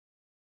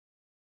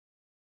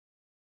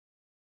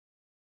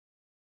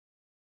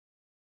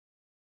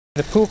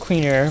The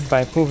PoolCleaner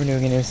by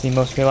Poolvergnuegen is the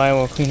most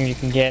reliable cleaner you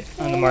can get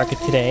on the market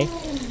today.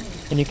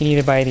 And you can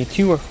either buy the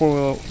 2 or 4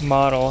 wheel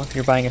model if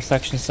you're buying a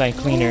suction side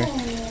cleaner.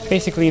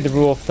 Basically, the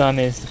rule of thumb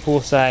is the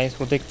pool size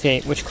will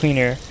dictate which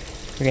cleaner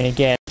you're going to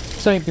get.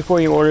 So before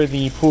you order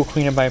the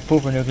PoolCleaner by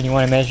Poolvergnuegen, you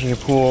want to measure your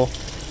pool.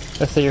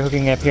 Let's say you're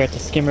hooking up here at the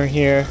skimmer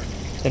here,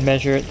 then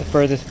measure it. The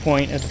furthest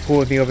point of the pool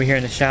would be over here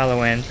in the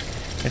shallow end.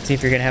 And see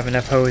if you're going to have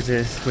enough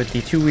hoses with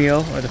the 2-wheel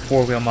or the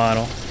 4-wheel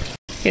model.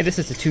 Okay, this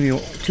is the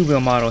 2-wheel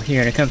model here,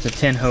 and it comes with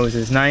 10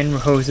 hoses. 9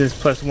 hoses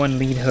plus 1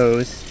 lead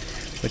hose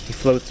with the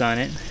floats on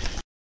it.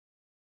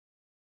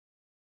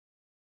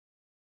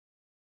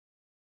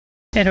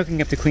 And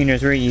hooking up the cleaner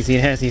is very easy.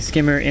 It has the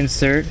skimmer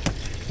insert.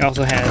 It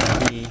also has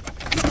the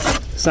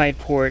side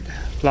port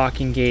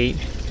locking gate.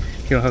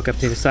 You'll hook up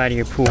to the side of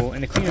your pool.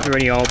 And the cleaner is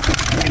already all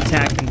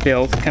intact and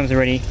built. It comes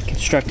already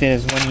constructed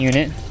as one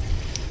unit,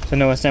 so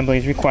no assembly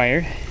is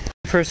required.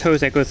 The first hose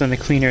that goes on the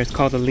cleaner is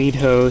called the lead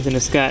hose, and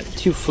it's got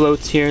 2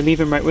 floats here. Leave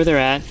them right where they're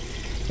at,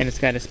 and it's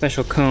got a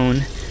special cone.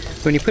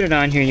 So when you put it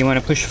on here, you want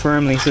to push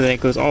firmly so that it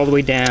goes all the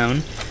way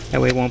down.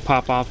 That way it won't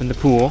pop off in the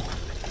pool.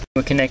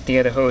 We'll connect the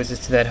other hoses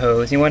to that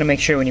hose. You want to make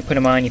sure when you put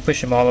them on, you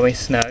push them all the way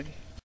snug.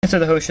 And so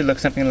the hose should look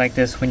something like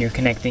this when you're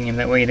connecting them.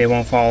 That way they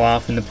won't fall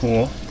off in the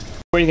pool.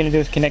 What you're going to do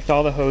is connect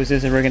all the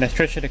hoses, and we're going to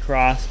stretch it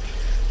across.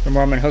 From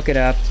where I'm going to hook it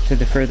up to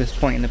the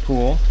furthest point in the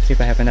pool. See if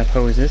I have enough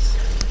hoses.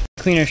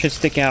 The cleaner should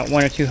stick out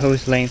 1 or 2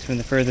 hose lengths from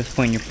the furthest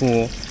point in your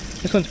pool.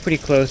 This one's pretty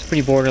close,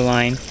 pretty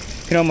borderline.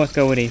 You can almost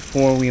go with a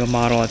 4-wheel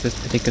model at this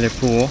particular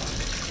pool.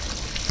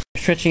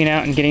 Stretching it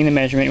out and getting the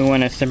measurement, we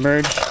want to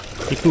submerge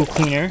the pool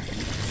cleaner.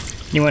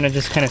 You want to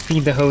just kind of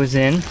feed the hose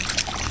in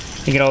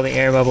to get all the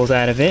air bubbles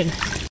out of it.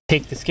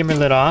 Take the skimmer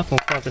lid off. We'll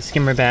call it the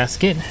skimmer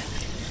basket.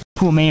 The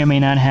pool may or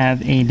may not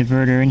have a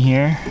diverter in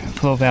here, a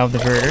flow valve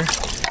diverter.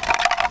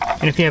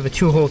 And if you have a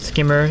 2-hole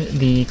skimmer,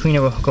 the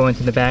cleaner will go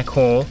into the back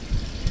hole.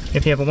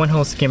 If you have a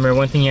 1-hole skimmer,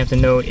 one thing you have to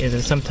note is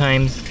that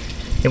sometimes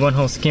a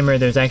 1-hole skimmer,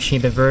 there's actually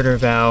a diverter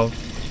valve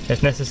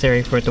that's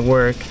necessary for it to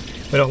work.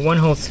 With a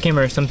 1-hole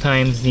skimmer,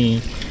 sometimes the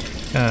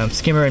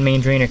skimmer and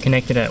main drain are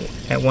connected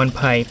at one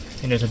pipe,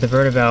 and there's a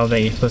diverter valve that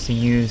you're supposed to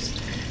use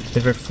to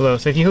divert flow.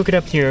 So if you hook it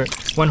up to your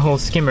 1-hole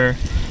skimmer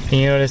and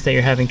you notice that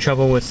you're having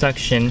trouble with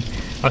suction,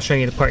 I'll show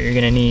you the part you're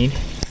going to need.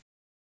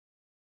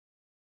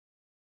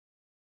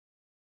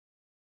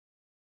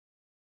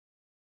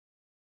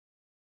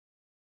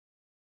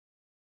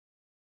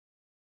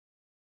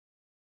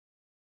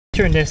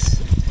 Turn this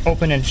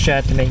open and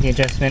shut to make the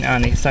adjustment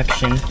on the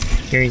suction.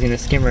 You're using the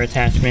skimmer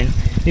attachment.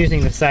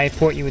 Using the side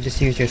port, you would just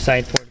use your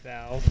side port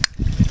valve.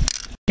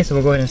 Okay, so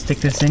we'll go ahead and stick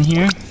this in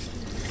here.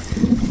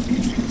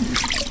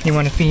 You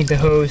want to feed the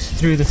hose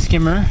through the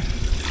skimmer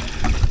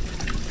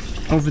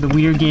over the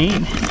weir gate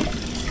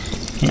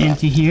and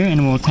into here,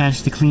 and we'll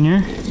attach the cleaner.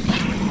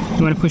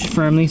 You want to push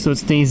firmly so it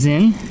stays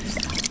in.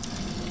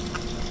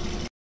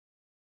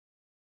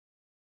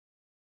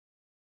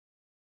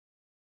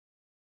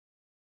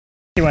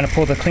 You want to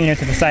pull the cleaner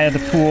to the side of the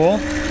pool.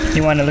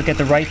 You want to look at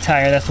the right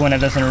tire, that's the one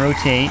that doesn't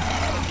rotate.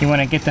 You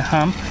want to get the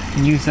hump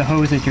and use the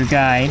hose as your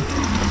guide.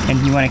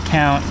 And you want to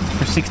count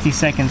for 60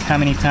 seconds how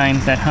many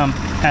times that hump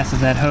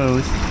passes that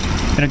hose.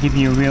 That'll give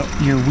you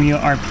your wheel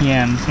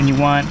RPMs. And you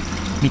want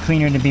the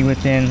cleaner to be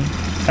within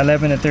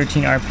 11 to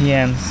 13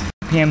 RPMs.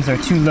 RPMs are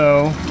too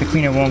low, the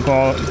cleaner won't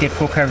get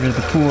full coverage of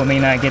the pool. It may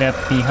not get up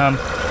the hump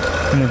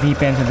from the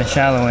deep end to the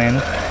shallow end.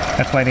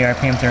 That's why the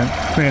RPMs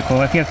are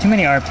critical. If you have too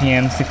many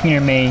RPMs, the cleaner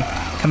may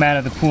come out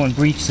of the pool and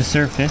breach the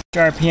surface.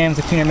 RPMs,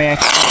 the cleaner may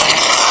actually...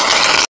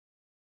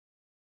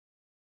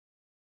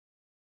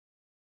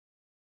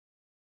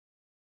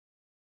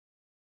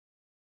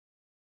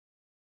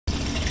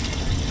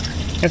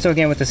 And so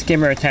again, with the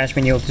skimmer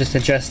attachment, you'll just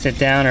adjust it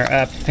down or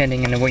up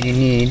depending on what you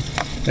need.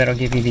 That'll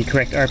give you the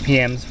correct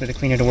RPMs for the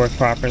cleaner to work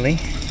properly.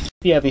 If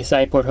you have a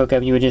side port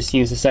hookup, you would just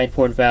use the side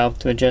port valve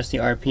to adjust the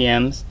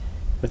RPMs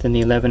within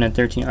the 11 and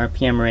 13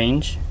 RPM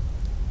range.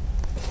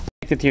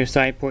 Connected to your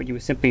side port, you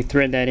would simply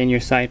thread that in your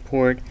side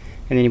port,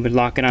 and then you would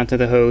lock it onto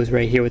the hose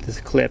right here with this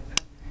clip.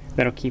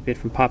 That'll keep it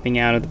from popping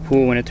out of the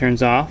pool when it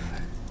turns off.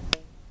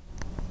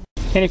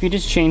 And if you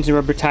just change the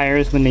rubber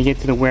tires when they get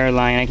to the wear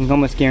line, I can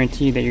almost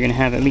guarantee that you're going to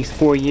have at least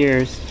 4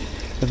 years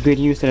of good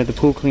use out of the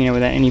pool cleaner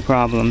without any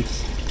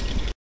problems.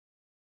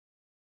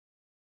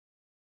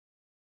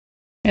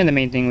 And the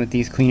main thing with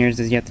these cleaners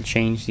is you have to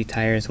change the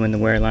tires when the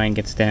wear line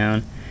gets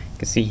down. You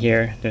can see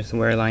here, there's the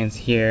wear lines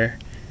here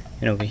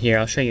and over here.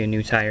 I'll show you a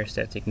new tire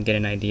set so you can get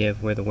an idea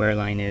of where the wear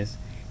line is.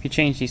 If you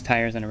change these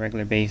tires on a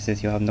regular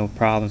basis, you'll have no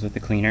problems with the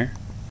cleaner.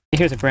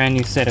 Here's a brand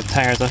new set of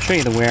tires. I'll show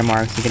you the wear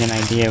marks to get an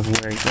idea of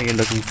what you're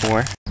looking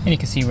for. And you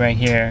can see right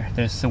here,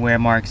 there's the wear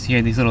marks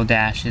here, these little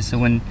dashes. So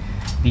when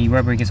the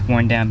rubber gets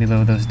worn down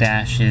below those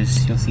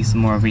dashes, you'll see some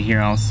more over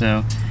here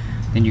also.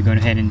 Then you go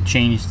ahead and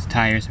change the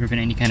tires to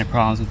prevent any kind of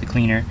problems with the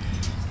cleaner.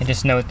 And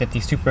just note that the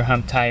super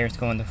hump tires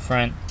go in the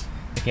front.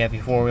 If you have a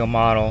 4-wheel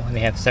model,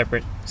 they have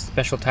separate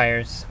special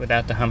tires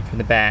without the hump for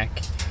the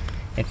back.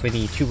 And for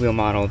the 2-wheel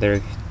model,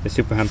 the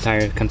super hump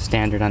tire comes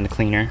standard on the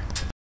cleaner.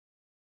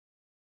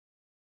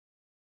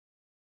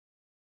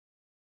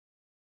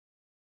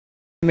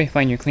 You may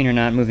find your cleaner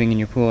not moving in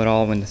your pool at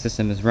all when the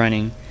system is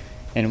running,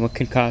 and what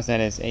could cause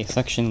that is a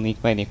suction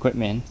leak by the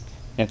equipment.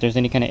 And if there's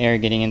any kind of air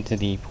getting into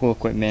the pool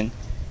equipment,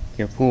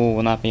 your pool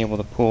will not be able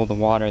to pull the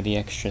water the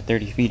extra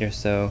 30 feet or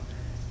so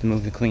to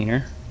move the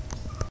cleaner.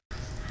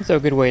 So a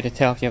good way to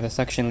tell if you have a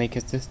suction leak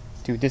is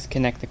to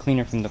disconnect the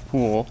cleaner from the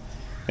pool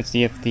and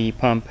see if the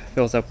pump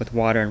fills up with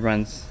water and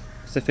runs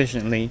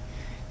sufficiently.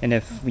 And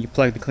if you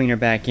plug the cleaner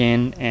back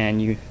in and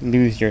you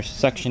lose your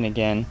suction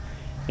again,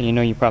 then you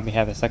know you probably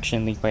have a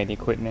suction leak by the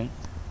equipment.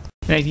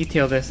 And I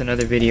detail this in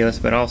other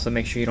videos, but also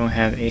make sure you don't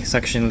have a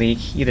suction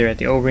leak either at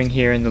the O-ring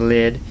here in the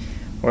lid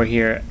or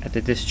here at the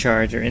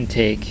discharge or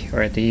intake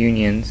or at the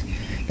unions.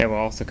 That will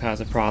also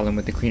cause a problem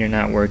with the cleaner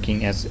not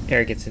working. As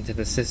air gets into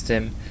the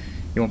system,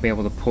 you won't be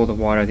able to pull the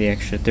water the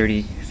extra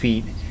 30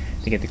 feet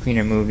to get the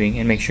cleaner moving.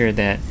 And make sure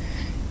that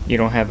you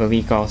don't have a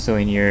leak also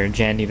in your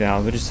Jandy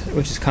valve,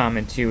 which is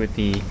common too with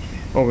the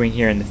O-ring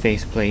here in the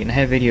faceplate. And I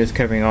have videos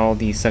covering all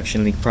these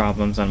suction leak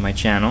problems on my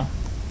channel.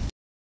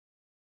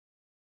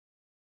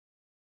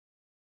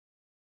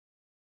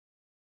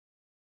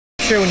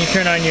 Make sure when you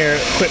turn on your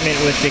equipment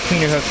with the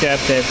cleaner hooked up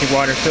that the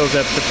water fills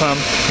up the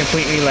pump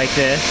completely like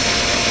this.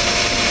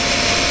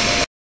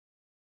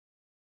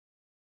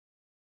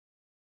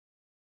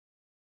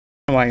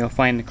 While you'll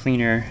find the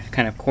cleaner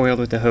kind of coiled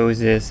with the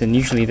hoses, and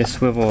usually the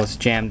swivel is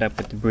jammed up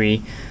with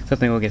debris.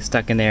 Something will get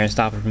stuck in there and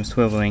stop it from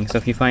swiveling. So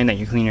if you find that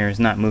your cleaner is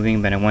not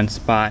moving but in one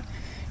spot,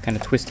 kind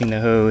of twisting the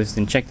hose,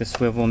 then check the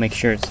swivel, make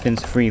sure it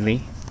spins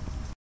freely.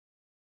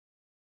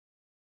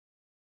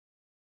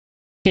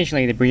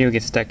 Occasionally the debris will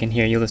get stuck in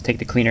here. You'll just take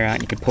the cleaner out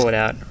and you can pull it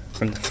out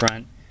from the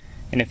front.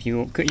 And if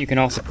you can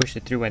also push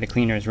it through while the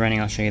cleaner is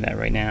running. I'll show you that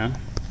right now.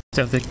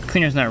 So if the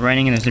cleaner is not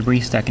running and there's debris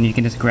stuck, and you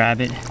can just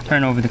grab it,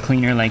 turn over the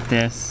cleaner like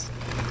this.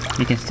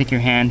 You can stick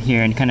your hand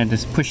here and kind of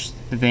just push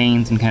the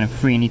vanes and kind of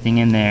free anything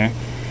in there.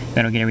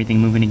 That'll get everything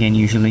moving again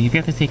usually. If you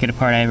have to take it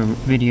apart, I have a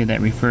video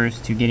that refers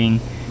to getting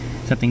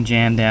something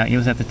jammed out. You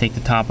always have to take the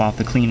top off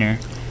the cleaner.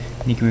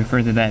 And you can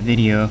refer to that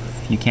video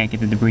if you can't get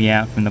the debris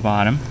out from the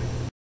bottom.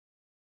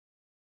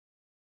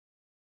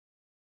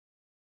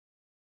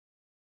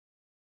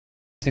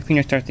 As the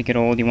cleaner starts to get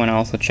old, you want to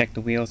also check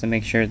the wheels and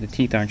make sure the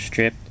teeth aren't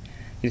stripped.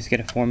 You just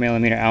get a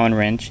 4mm Allen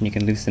wrench and you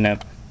can loosen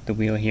up the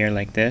wheel here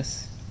like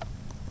this.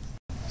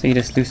 So you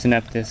just loosen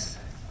up this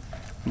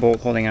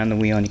bolt holding on the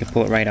wheel and you can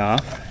pull it right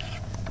off.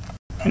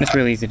 And it's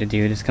really easy to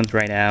do, it just comes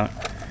right out.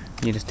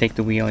 You just take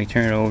the wheel, you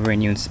turn it over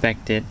and you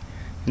inspect it.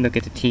 And look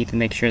at the teeth and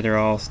make sure they're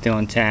all still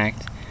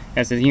intact.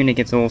 As the unit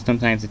gets old,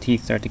 sometimes the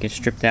teeth start to get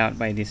stripped out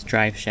by this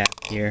drive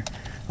shaft here.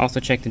 Also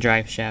check the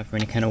drive shaft for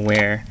any kind of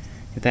wear.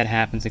 If that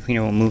happens, the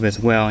cleaner will move as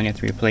well and you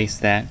have to replace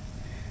that.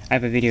 I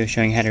have a video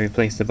showing how to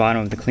replace the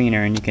bottom of the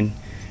cleaner, and you can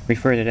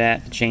refer to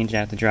that to change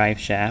out the drive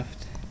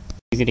shaft.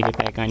 Easy to get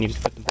back on, you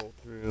just put the bolt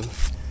through.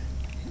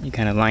 You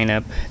kind of line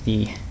up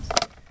the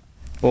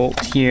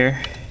bolt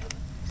here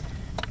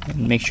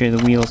and make sure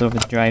the wheels over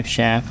the drive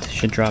shaft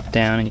should drop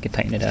down, and you can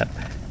tighten it up.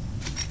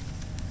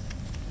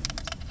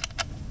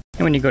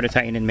 And when you go to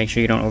tighten it, make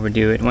sure you don't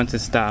overdo it. Once it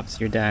stops,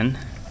 you're done.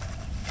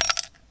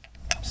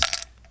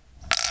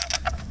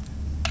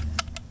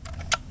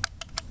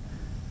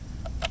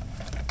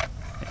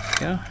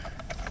 There you go.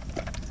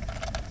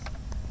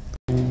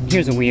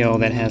 Here's a wheel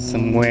that has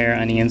some wear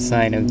on the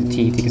inside of the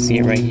teeth. You can see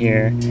it right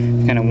here,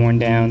 kind of worn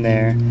down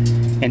there.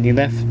 And the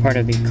left part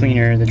of the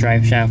cleaner, the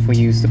drive shaft, will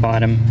use the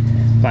bottom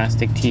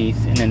plastic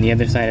teeth, and then the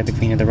other side of the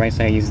cleaner, the right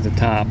side, uses the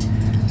top.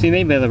 So you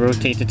may be able to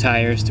rotate the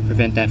tires to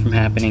prevent that from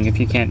happening. If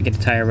you can't get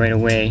the tire right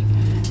away,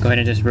 go ahead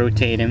and just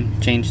rotate them,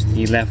 change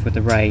the left with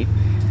the right,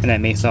 and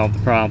that may solve the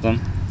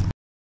problem.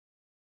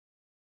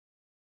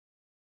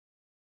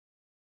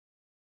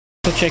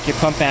 Also check your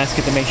pump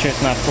basket to make sure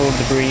it's not full of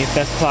debris. If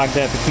that's clogged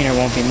up, the cleaner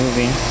won't be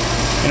moving.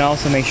 And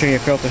also make sure your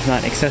filter's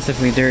not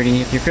excessively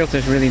dirty. If your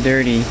filter's really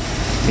dirty,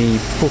 the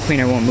pool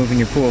cleaner won't move in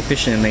your pool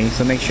efficiently,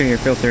 so make sure your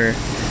filter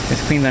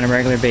is cleaned on a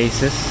regular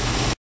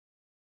basis.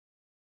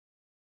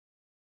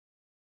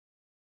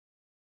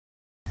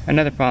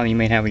 Another problem you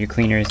might have with your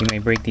cleaner is you may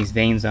break these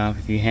vanes off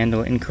if you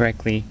handle it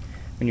incorrectly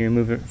when you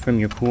remove it from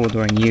your pool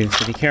during use.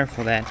 So be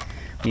careful that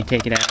when you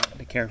take it out,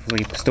 to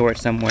carefully store it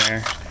somewhere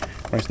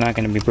where it's not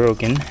going to be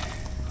broken.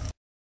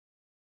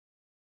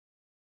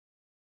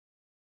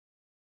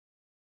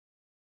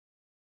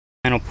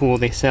 Final pool,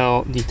 they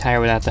sell the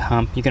tire without the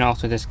hump. You can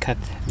also just cut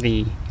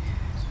the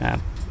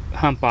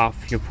hump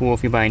off your pool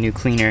if you buy a new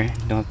cleaner.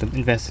 You don't have to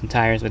invest in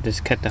tires, but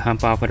just cut the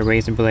hump off with a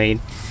razor blade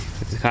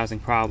if it's causing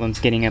problems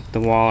getting up the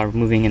wall or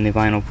moving in the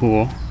vinyl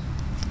pool.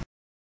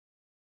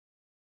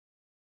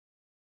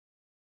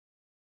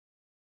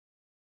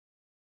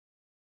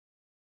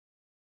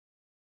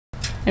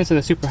 And so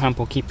the super hump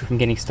will keep you from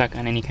getting stuck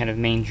on any kind of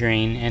main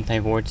drain,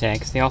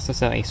 anti-vortex. They also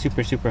sell a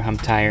super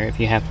hump tire if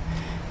you have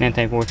an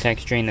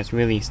anti-vortex drain that's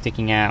really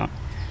sticking out.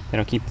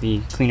 That'll keep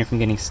the cleaner from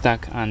getting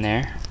stuck on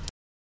there.